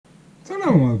So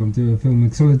hello and welcome to Film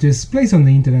Mixologist, place on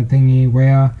the internet thingy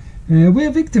where we're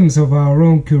victims of our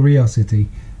own curiosity.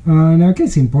 Now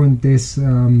case in point, this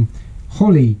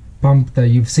Holley pump that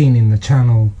you've seen in the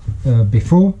channel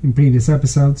before, in previous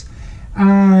episodes,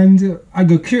 and I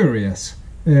got curious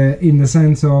in the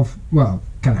sense of, well,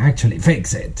 can I actually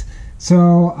fix it?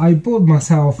 So I bought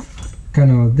myself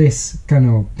this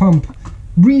pump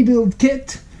rebuild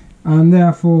kit, and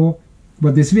therefore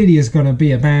what this video is going to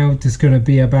be about is going to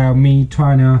be about me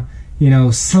trying to,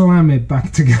 slam it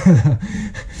back together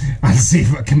and see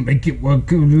if I can make it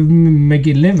work, make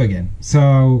it live again.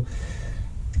 So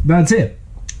that's it.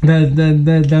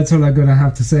 That's all I'm gonna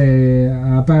have to say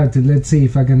about it. Let's see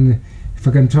if I can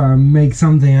try and make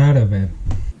something out of it.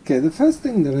 Okay, the first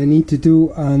thing that I need to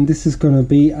do, and this is gonna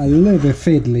be a little bit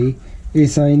fiddly,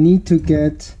 is I need to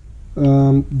get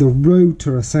the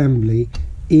rotor assembly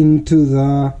into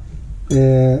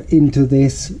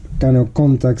this kind of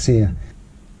contacts here.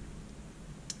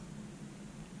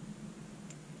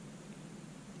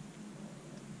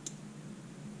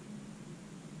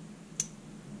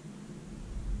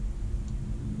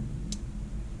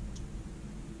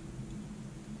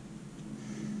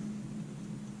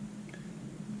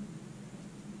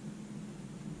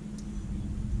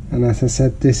 And as I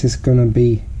said, this is gonna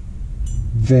be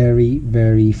very,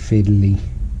 very fiddly.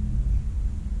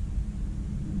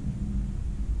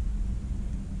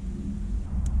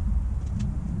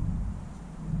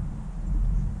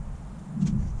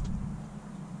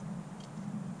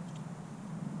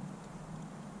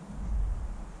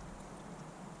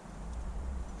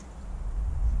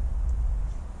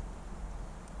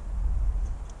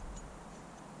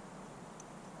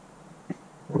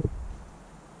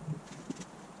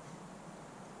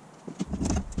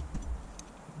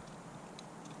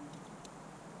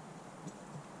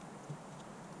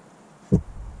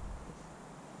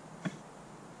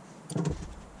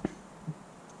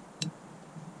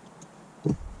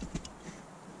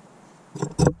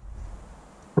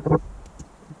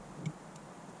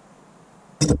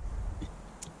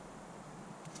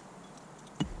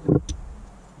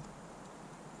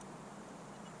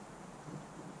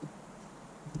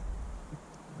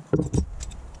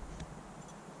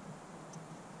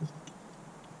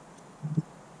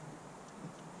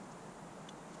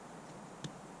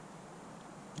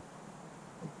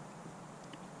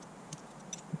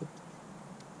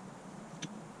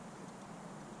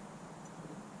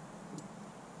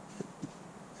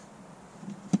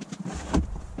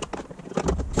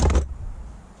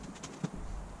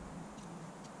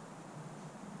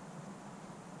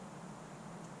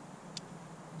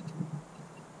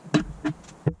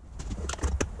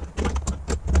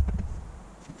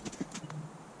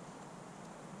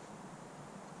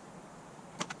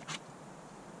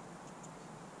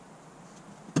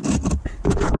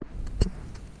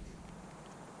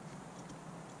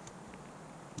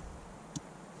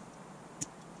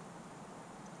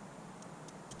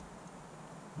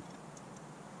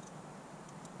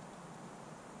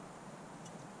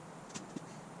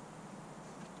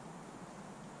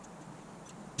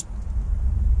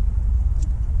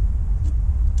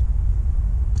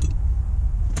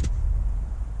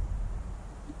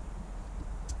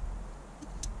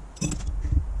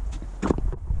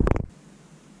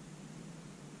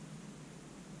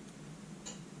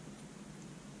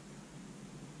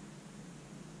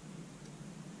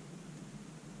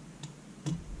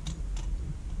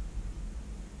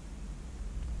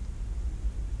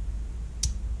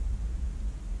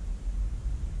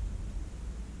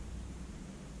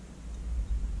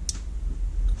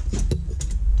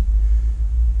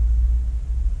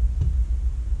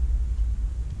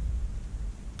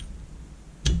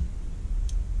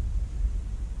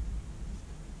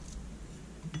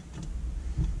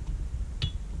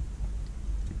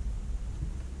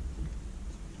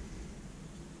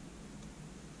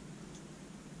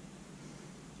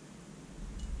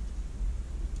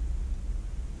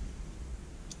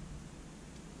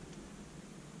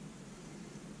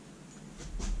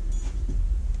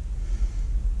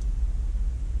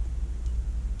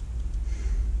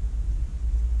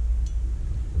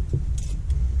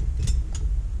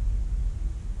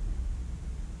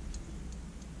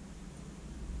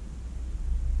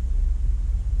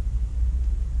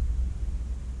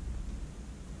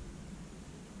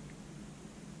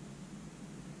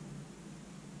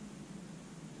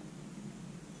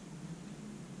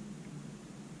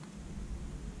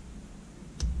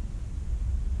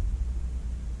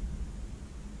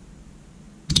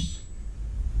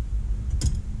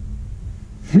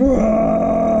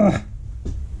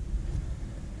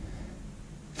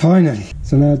 Finally!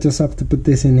 So now I just have to put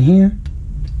this in here.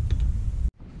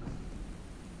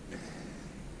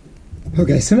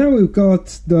 Okay, so now we've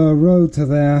got the rotor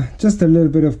there. Just a little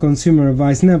bit of consumer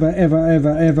advice: never, ever,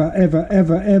 ever, ever, ever,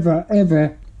 ever, ever,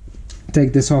 ever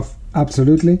take this off.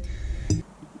 Absolutely.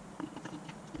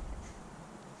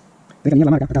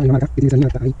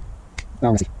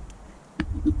 Ahora sí.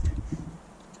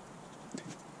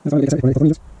 So now what we're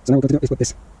going to do is put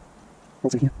this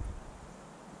holes in here.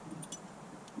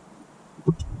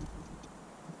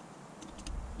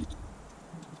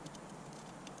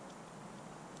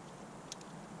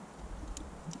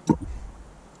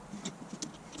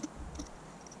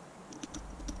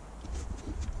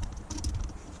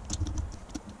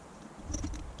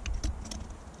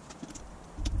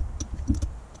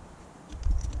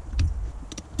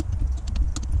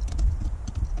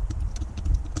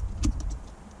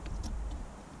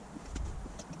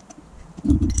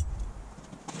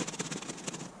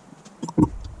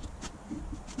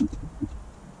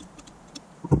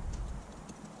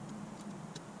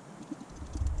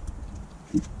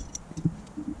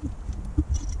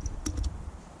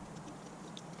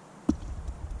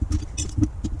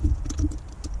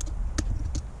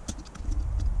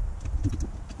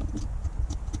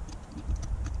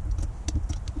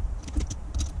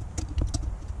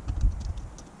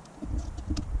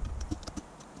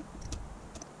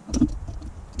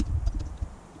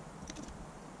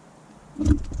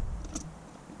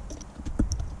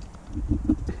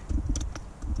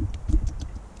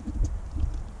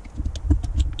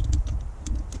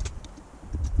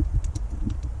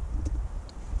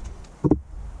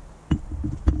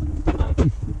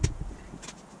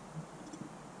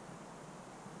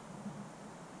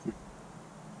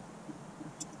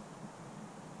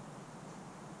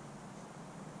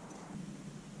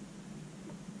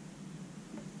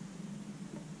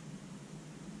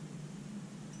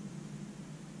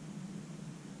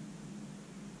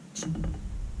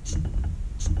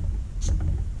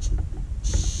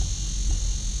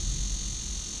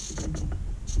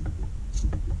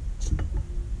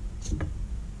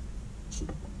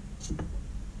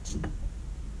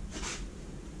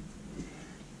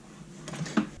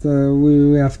 So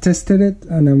we have tested it,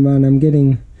 and I'm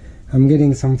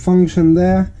getting some function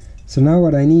there. So now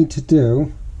what I need to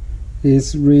do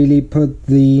is really put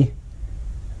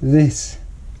this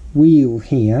wheel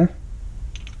here.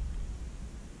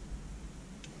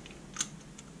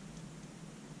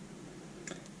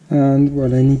 And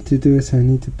what I need to do is I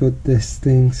need to put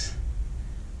these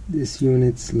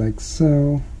units like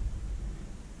so.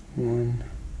 1,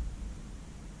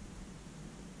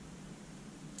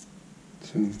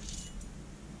 2,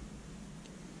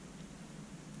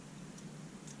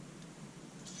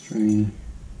 3,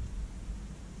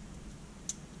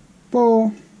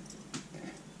 4.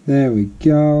 There we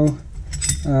go.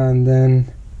 And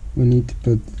then we need to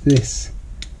put this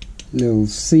little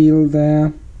seal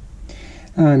there.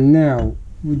 And now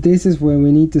this is where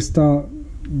we need to start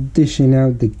dishing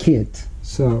out the kit.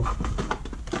 So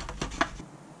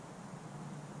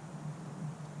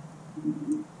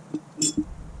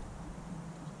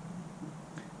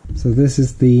this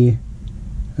is the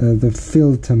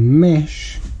filter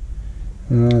mesh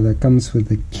that comes with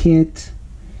the kit,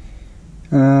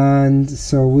 and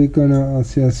so we're gonna,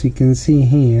 as you can see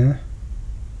here,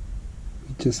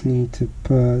 we just need to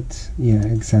put, yeah,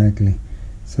 exactly.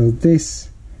 So this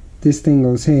thing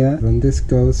goes here, and this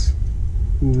goes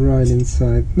right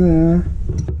inside there,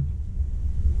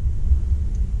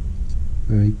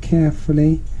 very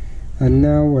carefully. And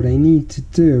now what I need to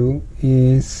do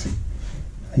is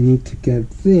I need to get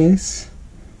this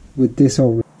with this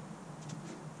already.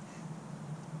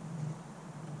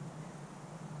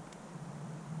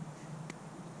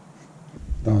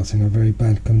 That's in a very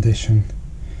bad condition.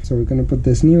 So we're going to put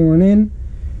this new one in.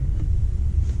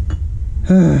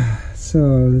 So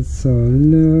let's have a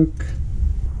look.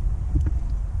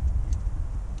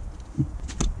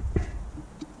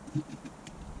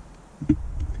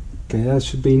 Okay, that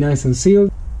should be nice and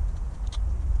sealed.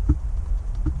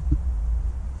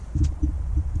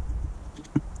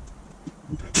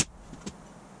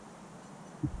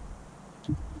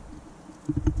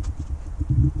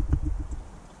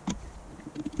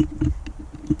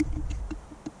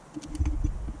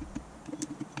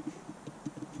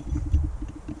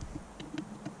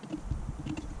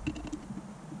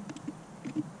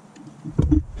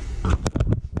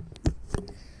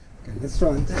 Let's try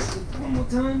and test it one more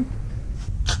time.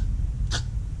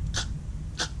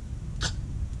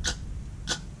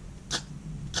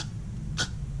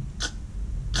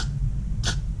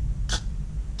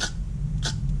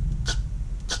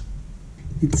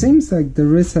 It seems like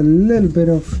there is a little bit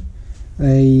of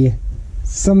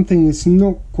something is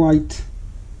not quite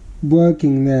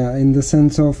working there, in the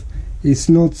sense of it's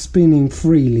not spinning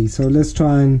freely. So let's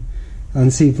try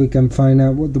and see if we can find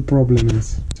out what the problem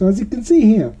is. So as you can see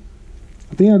here,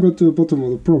 I think I got to the bottom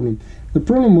of the problem. The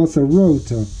problem was the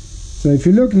rotor. So if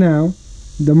you look now,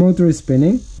 the motor is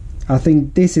spinning. I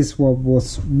think this is what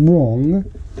was wrong.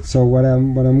 So what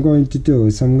I'm going to do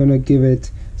is I'm going to give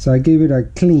it, so I gave it a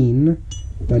clean,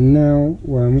 but now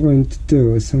what I'm going to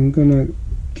do is I'm going to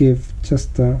give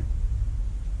just a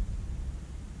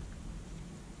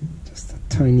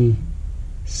tiny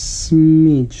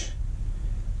smidge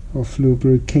of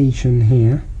lubrication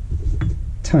here,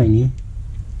 tiny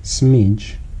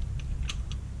smidge.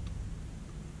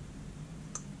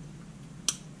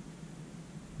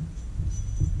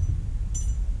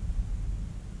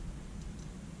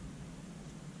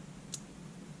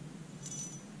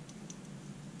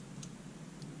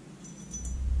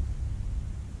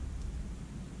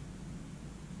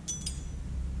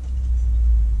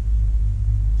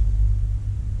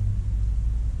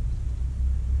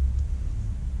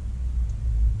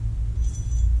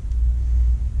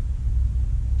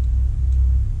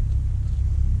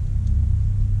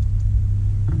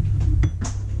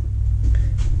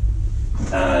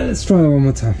 Let's try it one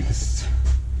more time.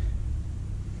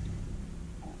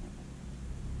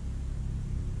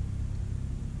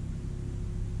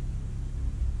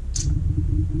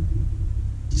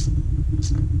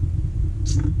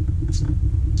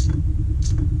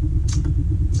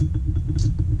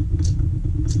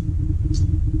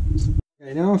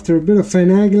 Okay, now after a bit of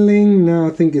finagling, now I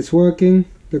think it's working.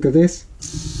 Look at this.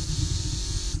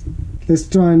 Let's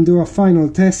try and do a final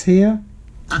test here.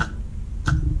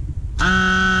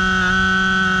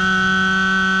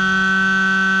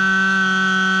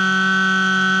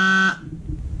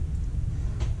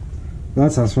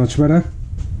 That sounds much better.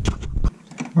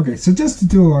 Okay, so just to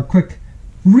do a quick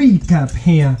recap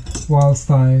here whilst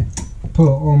I put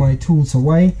all my tools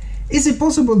away. Is it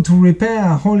possible to repair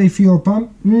a Holley fuel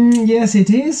pump? Yes, it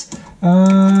is.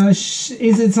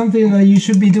 Is it something that you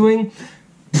should be doing?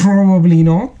 Probably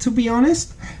not, to be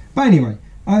honest. But anyway,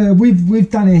 we've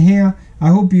done it here. I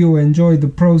hope you enjoyed the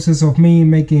process of me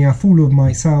making a fool of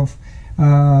myself,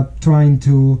 trying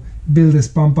to build this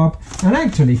pump up. And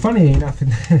actually, funny enough,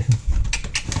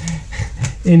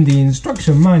 in the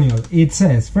instruction manual it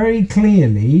says very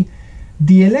clearly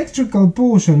the electrical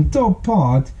portion top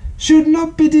part should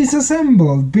not be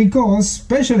disassembled because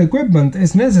special equipment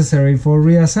is necessary for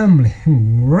reassembly.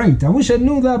 Right, I wish I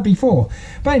knew that before.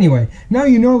 But anyway, now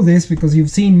you know this because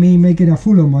you've seen me making a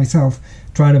fool of myself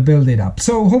trying to build it up.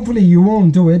 So hopefully you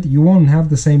won't do it, you won't have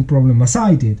the same problem as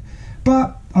I did.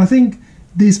 But I think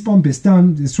this pump is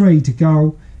done, it's ready to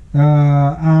go,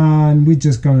 and we're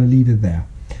just gonna leave it there.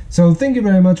 So thank you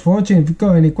very much for watching. If you've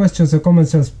got any questions or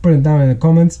comments, just put them down in the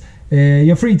comments.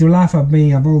 You're free to laugh at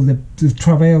me about all the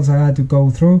travails I had to go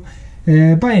through.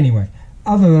 But anyway,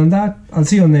 other than that, I'll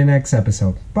see you on the next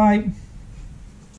episode. Bye!